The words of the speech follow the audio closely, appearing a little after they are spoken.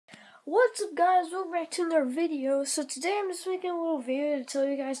What's up, guys? Welcome back to another video. So today I'm just making a little video to tell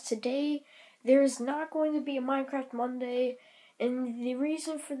you guys today there's not going to be a Minecraft Monday, and the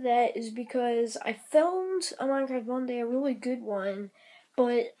reason for that is because I filmed a Minecraft Monday, a really good one,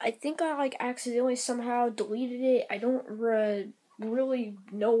 but I think I accidentally somehow deleted it. I don't really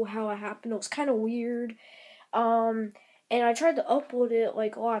know how it happened. It was kind of weird. And I tried to upload it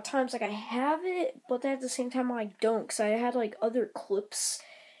a lot of times. I have it, but then at the same time I don't, because I had other clips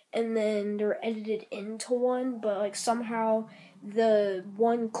and then they're edited into one, but somehow the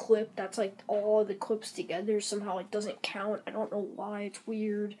one clip that's all the clips together somehow doesn't count. I don't know why. It's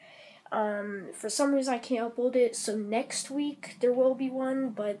weird. For some reason I can't upload it, so next week there will be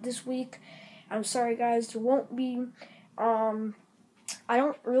one, but this week, I'm sorry guys, there won't be. I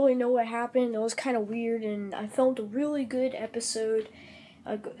don't really know what happened. It was kind of weird, and I filmed a really good episode.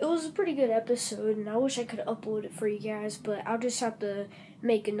 It was a pretty good episode, and I wish I could upload it for you guys, but I'll just have to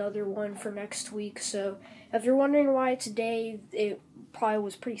make another one for next week. So if you're wondering why today it probably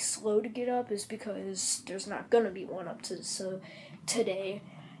was pretty slow to get up, is because there's not gonna be one up to today.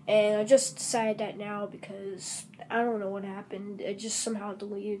 And I just decided that now because I don't know what happened. I just somehow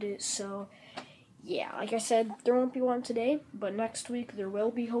deleted it. So yeah, like I said, there won't be one today, but next week there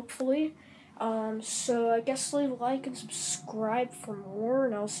will be, hopefully. So I guess leave a like and subscribe for more,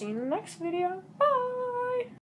 and I'll see you in the next video. Bye!